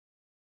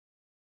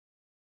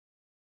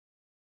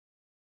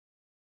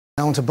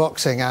On to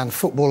boxing, and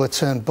footballer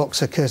turned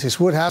boxer Curtis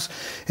Woodhouse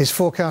is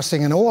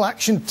forecasting an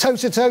all-action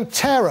toe-to-toe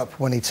tear-up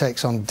when he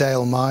takes on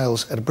Dale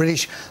Miles at a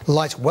British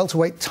light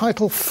welterweight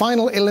title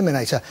final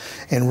eliminator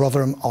in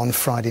Rotherham on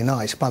Friday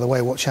night. By the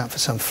way, watch out for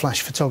some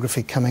flash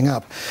photography coming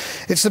up.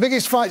 It's the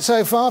biggest fight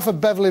so far for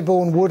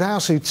Beverley-born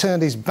Woodhouse, who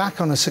turned his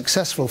back on a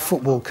successful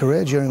football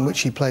career during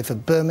which he played for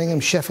Birmingham,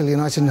 Sheffield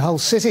United and Hull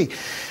City.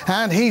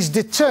 And he's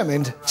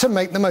determined to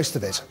make the most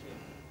of it.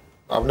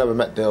 I've never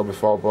met Dale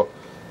before, but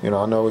you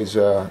know, I know he's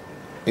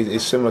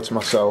similar to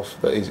myself,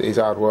 that he's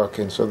hard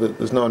working, so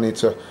there's no need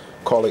to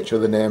call each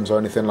other names or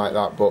anything like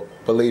that. But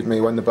believe me,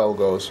 when the bell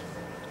goes,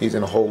 he's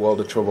in a whole world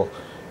of trouble.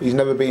 He's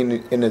never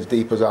been in as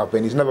deep as I've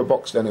been. He's never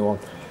boxed anyone.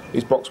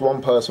 He's boxed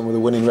one person with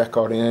a winning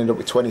record and he ended up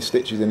with 20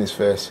 stitches in his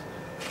face.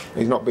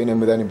 He's not been in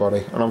with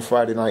anybody, and on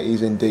Friday night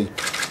he's in deep.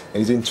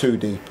 He's in too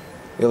deep.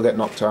 He'll get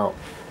knocked out.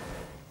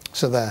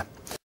 So there.